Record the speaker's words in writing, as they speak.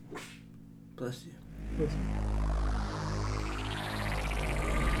Bless you. Bless you.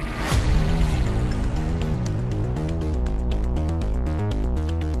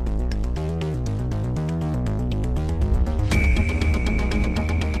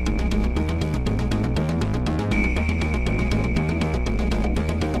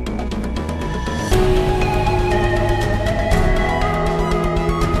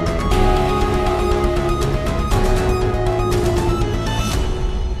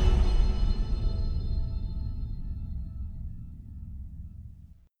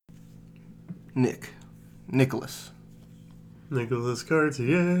 Nicholas. Nicholas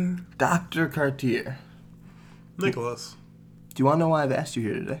Cartier. Dr. Cartier. Nicholas. Do you want to know why I've asked you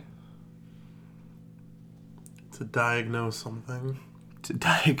here today? To diagnose something. To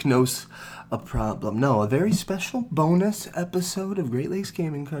diagnose a problem. No, a very special bonus episode of Great Lakes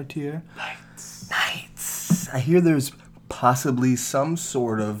Gaming, Cartier. Nights. I hear there's possibly some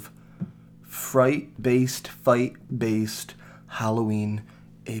sort of fight-based Halloween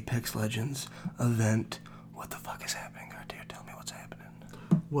Apex Legends event. What the fuck is happening, Cartier? Tell me what's happening.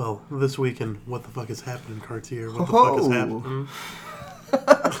 Well, this weekend, what the fuck is happening, Cartier? What the fuck is happening?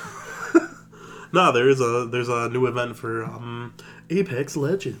 No, there's a new event for Apex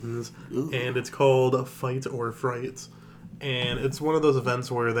Legends, and it's called Fight or Fright. And it's one of those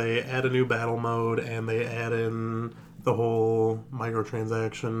events where they add a new battle mode, and they add in the whole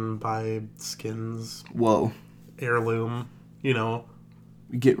microtransaction, buy skins, Whoa. heirloom, you know.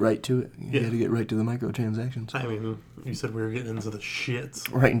 Get right to it. You gotta get right to the microtransactions. I mean, you said we were getting into the shit.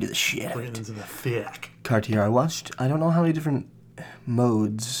 Right into the shit. We're getting into the thick. Cartier, I don't know how many different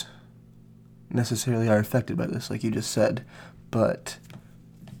modes necessarily are affected by this, like you just said, but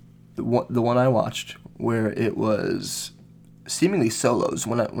the one I watched where it was seemingly solos,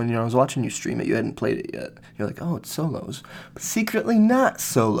 when I was watching you stream it, you hadn't played it yet. You're like, oh, it's solos. But secretly not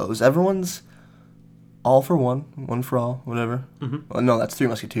solos. Everyone's all for one for all, whatever. Mm-hmm. Well, no, that's Three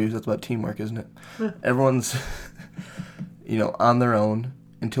Musketeers. That's about teamwork, isn't it? Yeah. Everyone's, on their own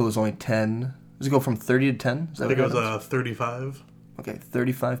until there's only 10. Does it go from 30 to 10? I think it was 35. Okay,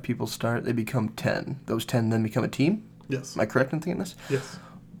 35 people start. They become 10. Those 10 then become a team? Yes. Am I correct in thinking this? Yes.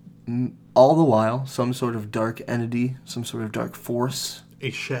 All the while, some sort of dark entity, some sort of dark force. A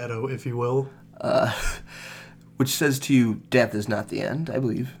shadow, if you will. Which says to you, death is not the end, I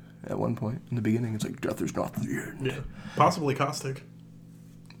believe. At one point in the beginning, it's like, death is not the end. Yeah. Possibly caustic.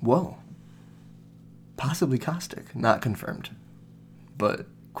 Whoa. Possibly caustic. Not confirmed. But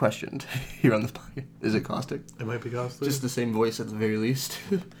questioned here on this podcast. Is it caustic? It might be caustic. Just the same voice at the very least.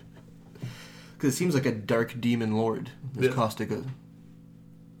 Because it seems like a dark demon lord. Is caustic a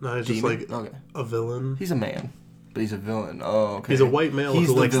no, he's demon? just like a villain. He's a man, but he's a villain. Oh, okay. He's a white male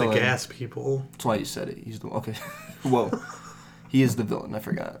who likes to gas people. That's why you said it. He's the... Okay. Whoa. He is the villain. I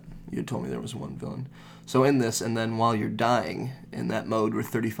forgot. You had told me there was one villain. So in this, and then while you're dying, in that mode where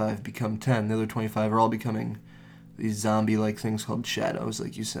 35 become 10, the other 25 are all becoming these zombie-like things called shadows,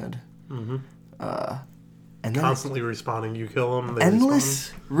 like you said. Mm-hmm. And then constantly respawning. You kill them, they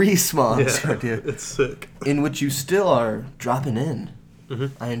endless respawns. Yeah, it's sick. In which you still are dropping in.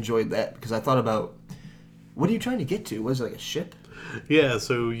 Mm-hmm. I enjoyed that, because I thought about, what are you trying to get to? Was it like a ship? Yeah,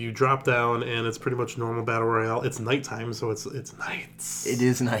 so you drop down, and it's pretty much normal battle royale. It's nighttime, so it's nights. It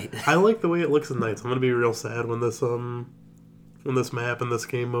is night. I like the way it looks at nights. I'm gonna be real sad when this map and this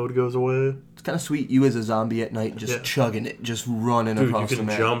game mode goes away. It's kind of sweet. You as a zombie at night, just chugging it, just running across the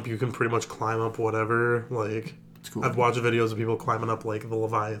map. You can jump. You can pretty much climb up whatever. Like, it's cool. I've watched videos of people climbing up like the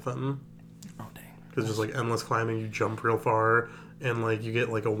Leviathan. Oh dang! It's just like endless climbing. You jump real far, and like you get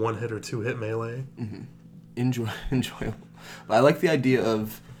like a 1-hit or 2-hit melee. Mm-hmm. Enjoyable. I like the idea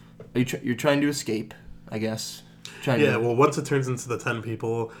of you're trying to escape, I guess. Well, once it turns into the 10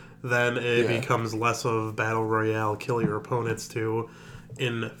 people, then it becomes less of battle royale, kill your opponents to.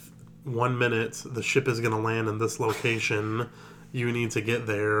 In 1 minute, the ship is going to land in this location. You need to get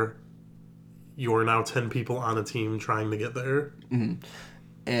there. You are now 10 people on a team trying to get there. Mm-hmm.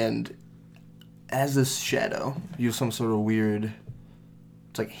 And as this shadow, you have some sort of weird...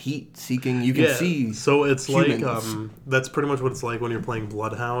 It's like heat seeking. You can see. So it's humans. like that's pretty much what it's like when you're playing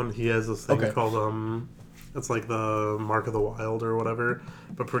Bloodhound. He has this thing called it's like the Mark of the Wild or whatever.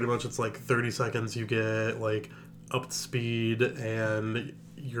 But pretty much it's like 30 seconds you get like up speed and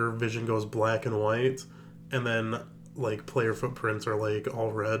your vision goes black and white, and then like player footprints are like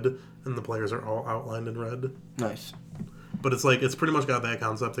all red and the players are all outlined in red. Nice. But it's pretty much got that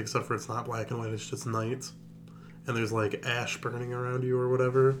concept, except for it's not black and white. It's just night. And there's, like, ash burning around you or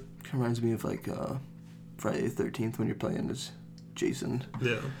whatever. It reminds me of, like, Friday the 13th when you're playing as Jason.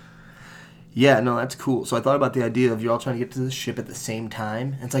 Yeah. Yeah, no, that's cool. So I thought about the idea of you're all trying to get to the ship at the same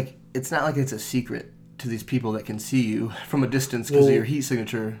time. And it's like, it's not like it's a secret to these people that can see you from a distance because of your heat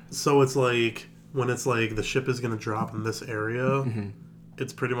signature. So it's like when it's like the ship is going to drop in this area,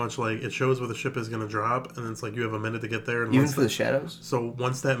 it's pretty much like it shows where the ship is going to drop, and it's like you have a minute to get there. And Even for the shadows? So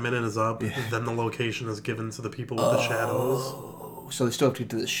once that minute is up, then the location is given to the people with the shadows. So they still have to get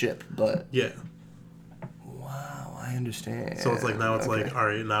to the ship, but... Yeah. Wow, I understand. So it's like now it's like, all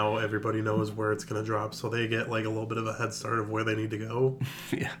right, now everybody knows where it's going to drop, so they get like a little bit of a head start of where they need to go.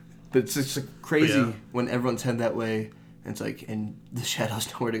 Yeah. But it's just crazy when everyone's head that way, and it's like, and the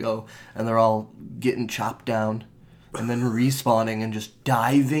shadows know where to go, and they're all getting chopped down, and then respawning and just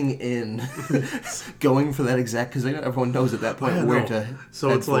diving in, going for that exact, because everyone knows at that point where to. So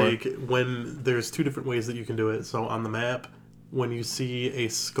it's like when there's two different ways that you can do it. So on the map, when you see a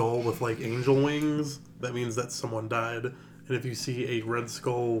skull with like angel wings, that means that someone died, and if you see a red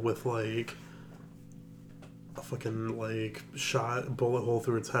skull with like a fucking like bullet hole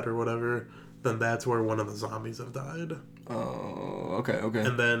through its head or whatever, then that's where one of the zombies have died. Oh, okay.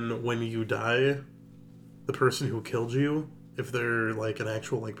 And then when you die, the person who killed you, if they're like an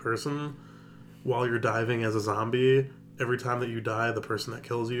actual like person, while you're diving as a zombie, every time that you die, the person that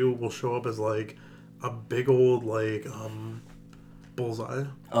kills you will show up as like a big old like bullseye.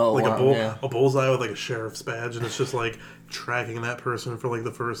 Oh, like wow, a bullseye with like a sheriff's badge, and it's just like tracking that person for like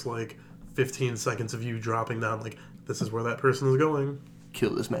the first like 15 seconds of you dropping down, like this is where that person is going.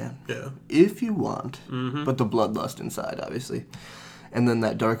 Kill this man. Yeah. If you want. But the bloodlust inside, obviously. And then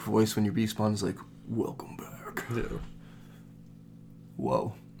that dark voice when you respawn is like, welcome back. Yeah.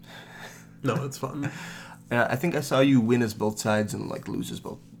 Whoa. No, it's fun. I think I saw you win as both sides and like lose as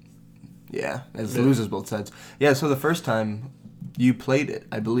both. Yeah, loses both sides. Yeah, so the first time you played it,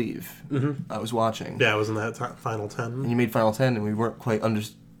 I believe. I was watching. Yeah, I was in that final 10. And you made final 10 and we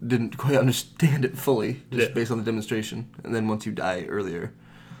didn't quite understand it fully, just based on the demonstration. And then once you die earlier.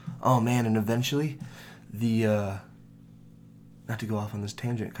 Oh man, and eventually, not to go off on this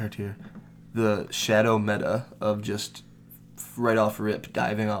tangent, Cartier, the shadow meta of just right off rip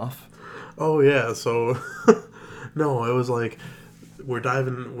diving off. Oh yeah, so, no, it was like, we're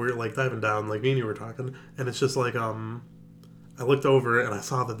like diving down, like me and you were talking, and it's just like, I looked over and I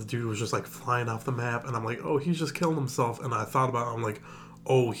saw that the dude was just like flying off the map, and I'm like, oh, he's just killing himself, and I thought about it, I'm like,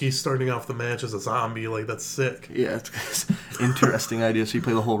 oh, he's starting off the match as a zombie. Like, that's sick. Yeah, it's interesting idea. So you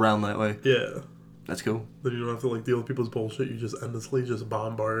play the whole round that way. Yeah. That's cool. Then you don't have to, like, deal with people's bullshit. You just endlessly just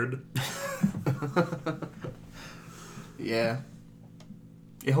bombard. Yeah.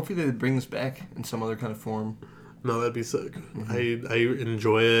 Yeah, hopefully they bring this back in some other kind of form. No, that'd be sick. I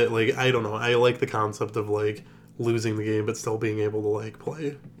enjoy it. Like, I don't know. I like the concept of, like, losing the game but still being able to, like,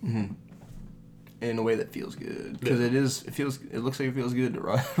 play. In a way that feels good, because it looks like it feels good to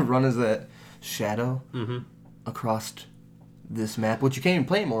run as that shadow across this map, which you can't even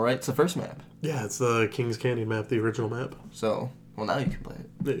play anymore, right? It's the first map. Yeah, it's the King's Canyon map, the original map. So, well, now you can play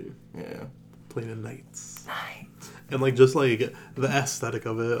it. Yeah. Playing at nights. And, like, just, like, the aesthetic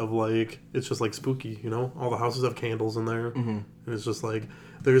of it, of, like, it's just, like, spooky, you know? All the houses have candles in there. And it's just, like,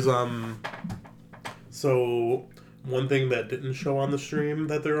 there's, so, one thing that didn't show on the stream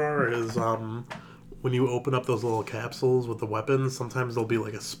that there are is, when you open up those little capsules with the weapons, sometimes there'll be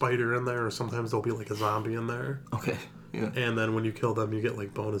like a spider in there, or sometimes there'll be like a zombie in there. Okay. Yeah. And then when you kill them, you get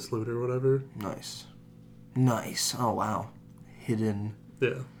like bonus loot or whatever. Nice. Oh wow. Hidden.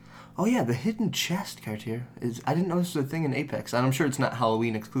 Yeah. Oh yeah, the hidden chest, Cartier. I didn't know this was a thing in Apex, and I'm sure it's not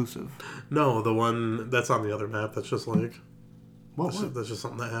Halloween exclusive. No, the one that's on the other map. That's just like. What? That's just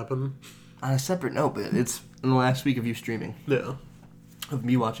something that happened. On a separate note, but it's in the last week of you streaming. Yeah. Of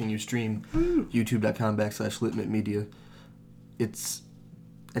me watching you stream, youtube.com/litmitmedia.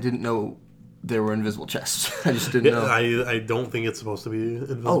 I didn't know there were invisible chests. I just didn't know. I don't think it's supposed to be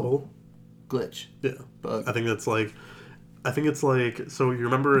invisible. Oh, glitch. Yeah. Bug. I think it's like, so you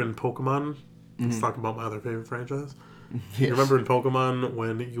remember in Pokemon, let's talk about my other favorite franchise. Yes. You remember in Pokemon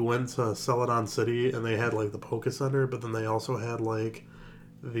when you went to Celadon City and they had like the Poke Center, but then they also had like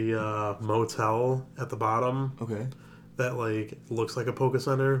the motel at the bottom. Okay. That like looks like a Poke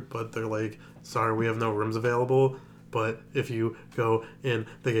Center, but they're like, sorry, we have no rooms available. But if you go in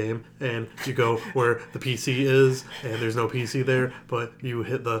the game and you go where the PC is and there's no PC there, but you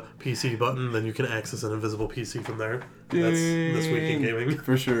hit the PC button, then you can access an invisible PC from there. That's This Week in Gaming.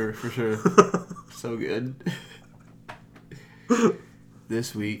 For sure. So good.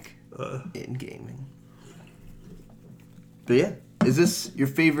 This Week in Gaming. But yeah, is this your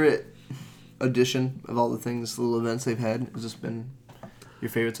favorite edition of all the things, the little events they've had? Has this been your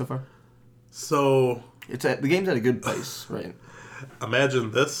favorite so far? So The game's at a good place, right?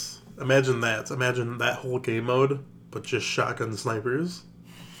 Imagine this. Imagine that. Imagine that whole game mode, but just shotgun snipers.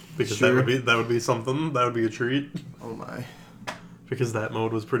 because Sure. that would be something. That would be a treat. Oh my. Because that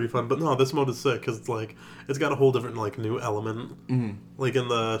mode was pretty fun. But no, this mode is sick because it's like it's got a whole different like new element. Like in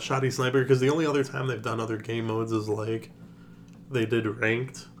the Shoddy Sniper, because the only other time they've done other game modes is like they did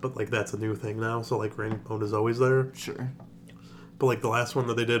ranked, but like that's a new thing now. So like ranked mode is always there. Sure. But like the last one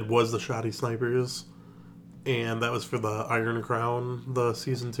that they did was the Shoddy Snipers, and that was for the Iron Crown, the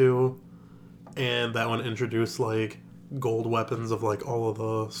season 2, and that one introduced like gold weapons of like all of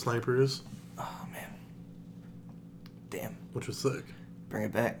the snipers, Oh man. Damn. which was sick. Bring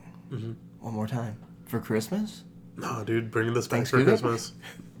it back. One more time for Christmas. No, dude, bringing this back for Thanksgiving? Christmas.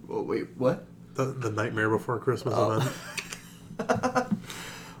 Oh wait, what? The Nightmare Before Christmas event.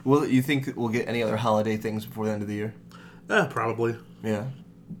 Well, you think we'll get any other holiday things before the end of the year? Yeah, probably. Yeah.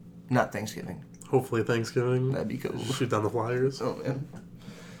 Not Thanksgiving. Hopefully Thanksgiving. That'd be cool. Shoot down the flyers. Oh man.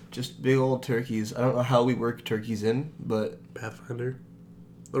 Just big old turkeys. I don't know how we work turkeys in, but Pathfinder,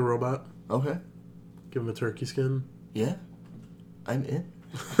 the robot. okay. Give him a turkey skin. Yeah. I'm in.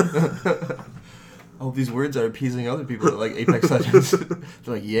 All these words are appeasing other people that like Apex Legends.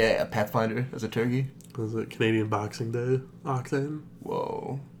 They're like, yeah, Pathfinder as a turkey. Was it Canadian Boxing Day? Octane.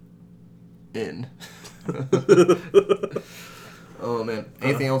 Whoa. In. Oh man.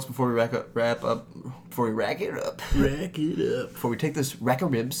 Anything else before we rack it up? Rack it up. Before we take this rack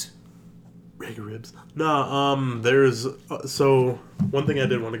of ribs. Rega ribs. No, there's so one thing I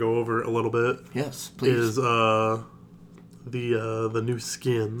did want to go over a little bit Yes, please. is the new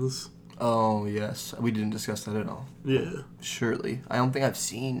skins. Oh yes, we didn't discuss that at all. Yeah, Surely, I don't think I've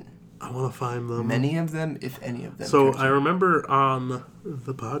seen I want to find them. many of them, if any of them. So I remember on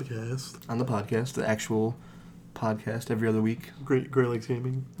the podcast, on the podcast, the actual podcast every other week. Great Lakes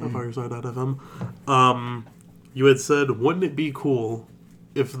Gaming, Fireside.fm, you had said, wouldn't it be cool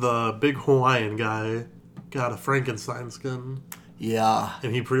if the big Hawaiian guy got a Frankenstein skin? Yeah.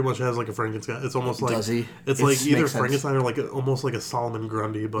 And he pretty much has like a Frankenstein. It's almost like Does he? It's It like makes either sense. Frankenstein or like almost like a Solomon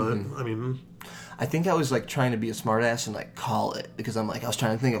Grundy. But I mean, I think I was like trying to be a smartass and like call it because I was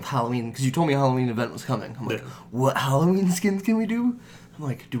trying to think of Halloween because you told me a Halloween event was coming. I'm like, Yeah. what Halloween skins can we do? I'm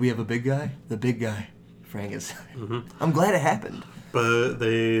like, do we have a big guy? The big guy, Frankenstein. I'm glad it happened. but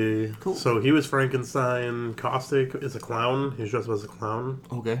they Cool. so he was Frankenstein. Caustic is a clown. He's dressed up as a clown.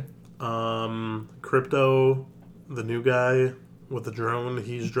 Okay. Crypto, the new guy with the drone,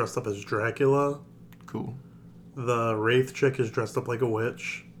 he's dressed up as Dracula. Cool. The Wraith chick is dressed up like a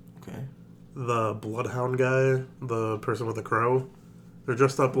witch. Okay. The Bloodhound guy, the person with the crow, they're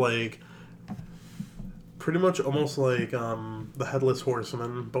dressed up like pretty much almost like the Headless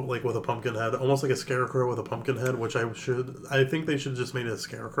Horseman, but like with a pumpkin head, almost like a scarecrow with a pumpkin head. Which I think they should just make it a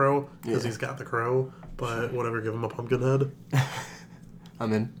scarecrow because Yeah. he's got the crow, but whatever, give him a pumpkin head.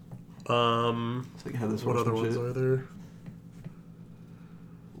 I'm in. It's like, have this What other horseman ones shit. are there?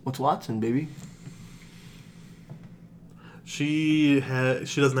 What's Watson, baby? She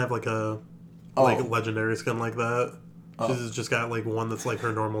doesn't have like a Oh. like legendary skin like that. Oh. She's just got like one that's like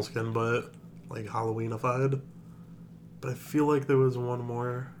her normal skin, but like Halloweenified. But I feel like there was one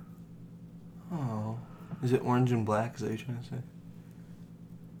more. Oh. Is it orange and black? Is that what you're trying to say?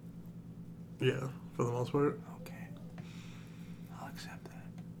 Yeah, for the most part. Okay. I'll accept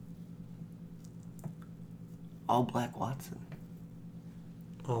that. All black Watson.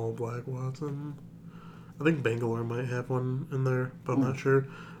 All black Watson. I think Bangalore might have one in there, but I'm not sure.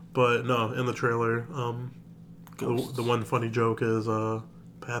 But no, in the trailer, the one funny joke is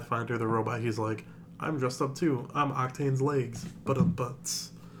Pathfinder the robot. He's like, "I'm dressed up too. I'm Octane's legs,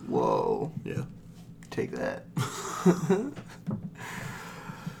 butts." Whoa. Yeah. Take that.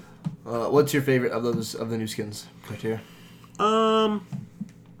 What's your favorite of the new skins, Criteria?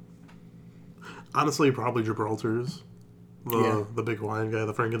 Honestly, probably Gibraltar's. The big Hawaiian guy, the You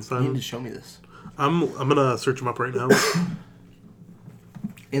need Frankenstein. to show me this. I'm gonna search him up right now.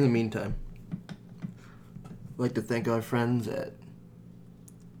 In the meantime, I'd like to thank our friends at...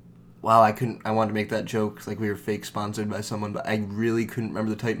 Wow, I wanted to make that joke like we were fake sponsored by someone, but I really couldn't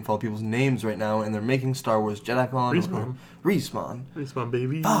remember the Titanfall people's names right now, and they're making Star Wars JediCon. Respawn. Respawn. Respawn,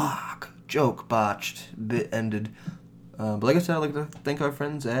 baby. Fuck! Joke botched. Bit ended. But like I said, I'd like to thank our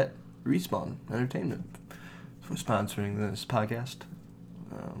friends at Respawn Entertainment for sponsoring this podcast.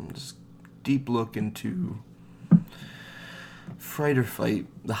 Just deep look into Fright or Fight,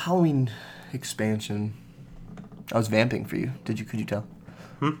 the Halloween expansion. I was vamping for you. Could you tell?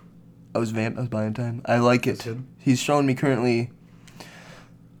 I was buying time. I like it. good. He's showing me currently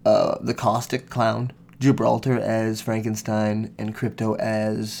the Caustic Clown, Gibraltar as Frankenstein, and Crypto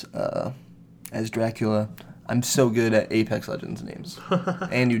as Dracula. I'm so good at Apex Legends names.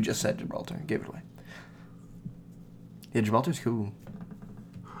 And you just said Gibraltar. Gave it away. Yeah, Gibraltar's cool.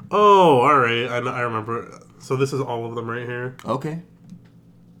 Oh, all right. I remember. So this is all of them right here. Okay.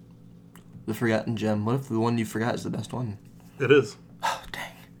 The Forgotten Gem. What if the one you forgot is the best one? It is. Oh,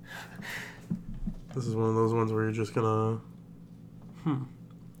 dang. This is one of those ones where you're just gonna...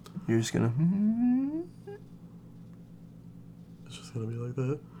 You're just gonna... It's just gonna be like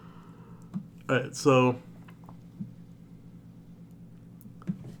that. Alright, so...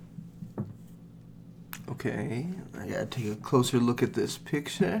 Okay, I gotta take a closer look at this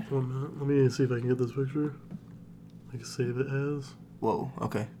picture. 1 minute. Let me see if I can get this picture. I can save it as... Whoa,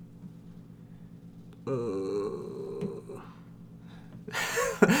 okay.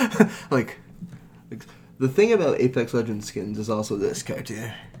 like, the thing about Apex Legends skins is also this,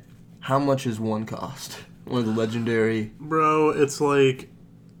 Cartier. How much is one cost? One of the legendary... Bro, it's like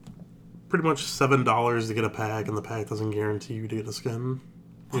pretty much $7 to get a pack, and the pack doesn't guarantee you to get a skin.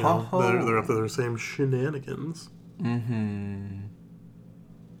 You know, they're up to their same shenanigans. Mm-hmm.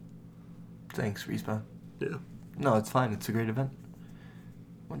 Thanks, Respawn. Yeah. No, it's fine. It's a great event.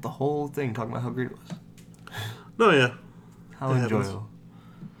 Went the whole thing talking about how great it was. No, yeah. How enjoyable.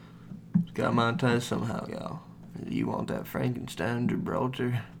 Got monetized somehow, y'all. You want that Frankenstein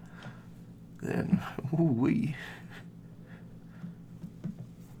Gibraltar? Then, ooh-wee.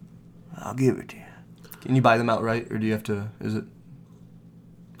 I'll give it to you. Can you buy them outright, or do you have to, is it?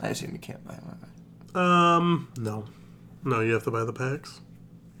 I assume you can't buy them outright. No. No, you have to buy the packs.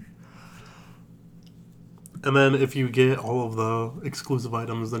 And then if you get all of the exclusive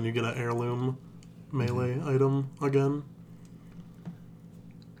items, then you get an heirloom melee item again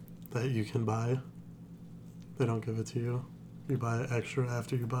that you can buy. They don't give it to you. You buy it extra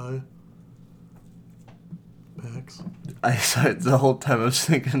after you buy packs. I saw it the whole time. I was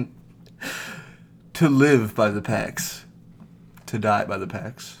thinking to live by the packs, to die by the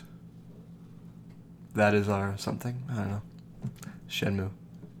packs. That is our something. I don't know. Shenmue.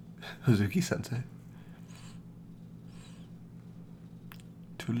 Hazuki Sensei.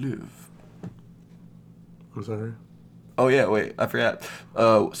 To live. I'm sorry. Oh yeah, wait, I forgot.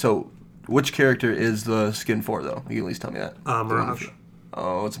 So which character is the skin for though? You can at least tell me that. Mirage.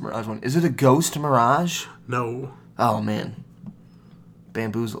 Oh, it's a Mirage one. Is it a Ghost Mirage? No. Oh man.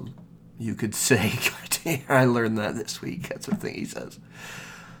 Bamboozled. You could say. I learned that this week. That's the thing he says.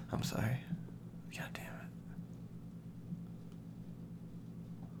 I'm sorry. God damn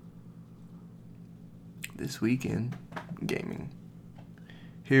it. This weekend gaming.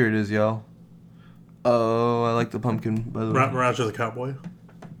 Here it is, y'all. Oh, I like the pumpkin, by the way. Mirage is a cowboy.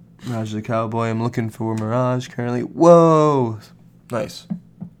 Mirage is a cowboy. I'm looking for Mirage currently. Whoa! Nice.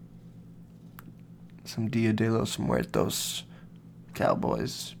 Some Dia de los Muertos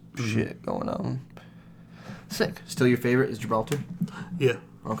cowboys shit going on. Sick. Still your favorite is Gibraltar? Yeah.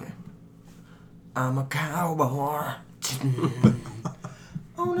 Okay. I'm a cowboy.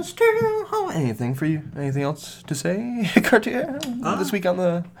 On a steel. Anything for you? Anything else to say, Cartier? This week on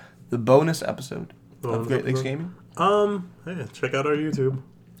the bonus episode of Great Lakes Gaming? Hey, check out our YouTube.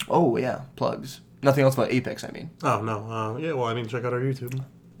 Oh, yeah. Plugs. Nothing else about Apex, I mean. Oh, no. Yeah, well, I mean, check out our YouTube.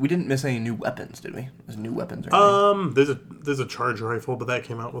 We didn't miss any new weapons, did we? There's new weapons or anything? There's a charge rifle, but that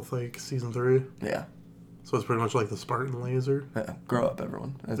came out with, like, Season 3. Yeah. So it's pretty much like the Spartan laser. Yeah. Grow up,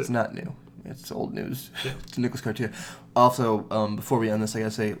 everyone. It's not new. It's old news. Yeah. It's Nicholas Cartier. Also, before we end this, I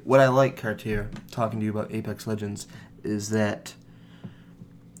gotta say, what I like, Cartier, talking to you about Apex Legends, is that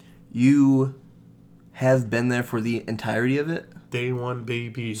you have been there for the entirety of it. Day one,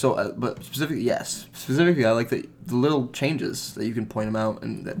 baby. So, but specifically, yes. Specifically, I like the little changes that you can point them out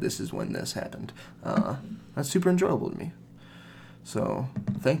and that this is when this happened. That's super enjoyable to me. So,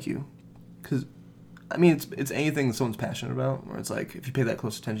 thank you. Because, I mean, it's anything that someone's passionate about, where it's like, if you pay that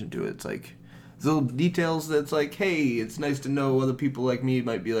close attention to it, it's like, there's little details that's like, hey, it's nice to know other people like me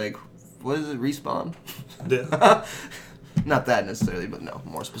might be like, what is it, Respawn? Yeah. Not that necessarily, but no,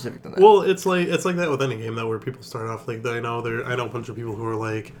 more specific than that. Well, it's like that with any game, though, where people start off, like, I know a bunch of people who are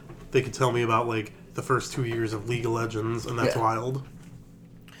like, they could tell me about, like, the first 2 years of League of Legends, and that's wild.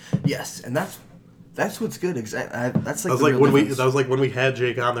 Yes, and that's what's good. Exactly. That's like that was like when we had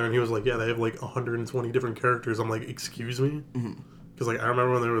Jake on there, and he was like, "Yeah, they have like 120 different characters." I'm like, "Excuse me," because like I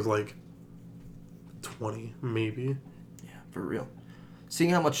remember when there was like 20, maybe. Yeah, for real.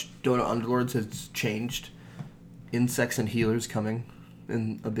 Seeing how much Dota Underlords has changed, insects and healers coming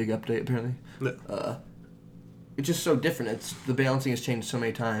in a big update apparently. Yeah. It's just so different. It's the balancing has changed so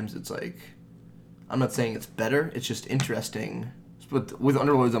many times. It's like, I'm not saying it's better. It's just interesting. But with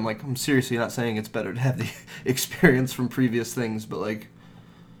Underlords, I'm seriously not saying it's better to have the experience from previous things, but like,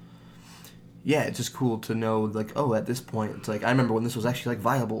 yeah, it's just cool to know, like, oh, at this point, it's like, I remember when this was actually like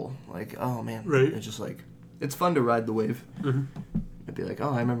viable. Like, oh man, right? It's just like, it's fun to ride the wave. Mm-hmm. I'd be like,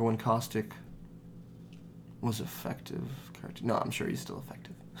 oh, I remember when Caustic was effective. No, I'm sure he's still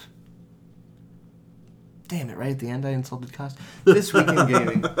effective. Damn it, right at the end I insulted Caustic. This week in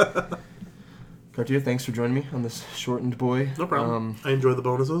gaming. Cartier, thanks for joining me on this shortened boy. No problem. I enjoy the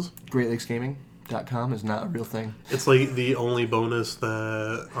bonuses. GreatLakesGaming.com is not a real thing. It's like the only bonus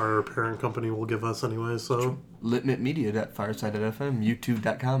that our parent company will give us anyway, so... LitmitMedia.fireside.fm,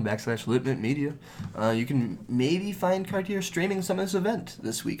 YouTube.com/LitmitMedia. You can maybe find Cartier streaming some of this event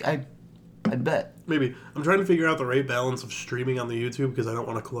this week. I bet. Maybe. I'm trying to figure out the right balance of streaming on the YouTube because I don't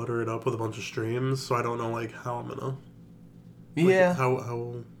want to clutter it up with a bunch of streams, so I don't know like how I'm gonna... Yeah.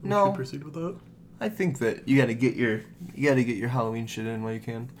 How we should proceed with that. I think that you gotta get your Halloween shit in while you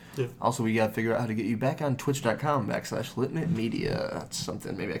can. Yeah. Also, we gotta figure out how to get you back on Twitch.com/LitmitMedia. That's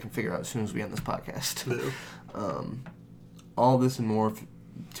something maybe I can figure out as soon as we end this podcast. Yeah. All this and more.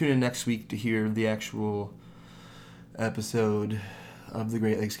 Tune in next week to hear the actual episode of the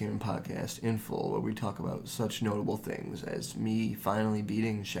Great Lakes Gaming Podcast in full, where we talk about such notable things as me finally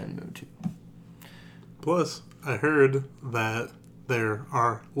beating Shenmue 2. Plus, I heard that there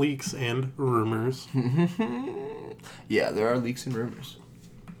are leaks and rumors. Yeah, there are leaks and rumors.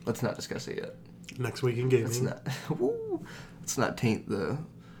 Let's not discuss it yet. Next week in gaming. Let's not taint the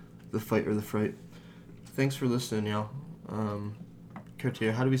fight or the fright. Thanks for listening, y'all.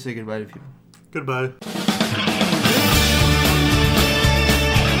 Cartier, how do we say goodbye to people? Goodbye.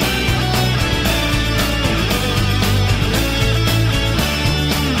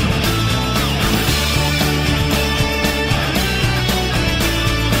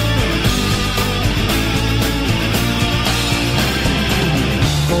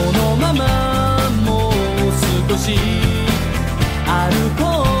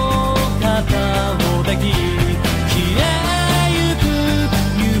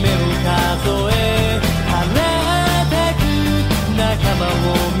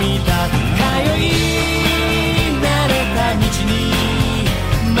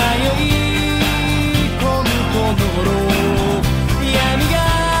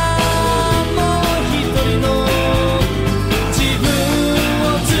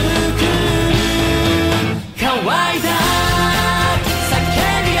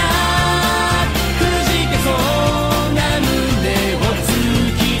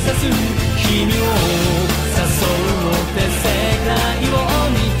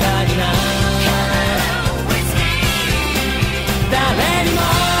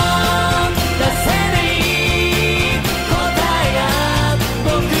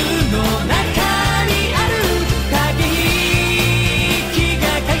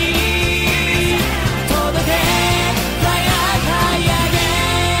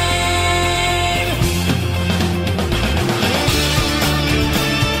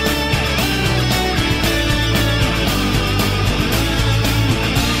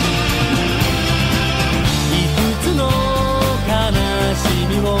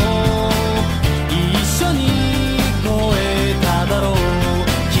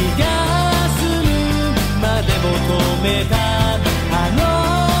 めたあ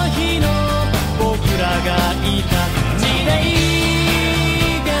の日の僕らがいた時代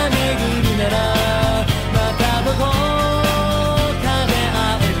が巡るならまたどこかで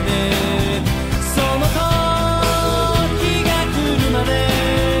会えてその時が来るまで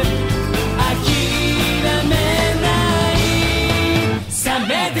諦めない冷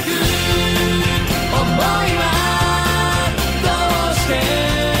めてく想いはどうして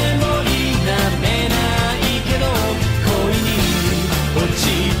落ち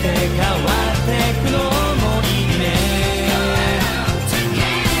て変わってくの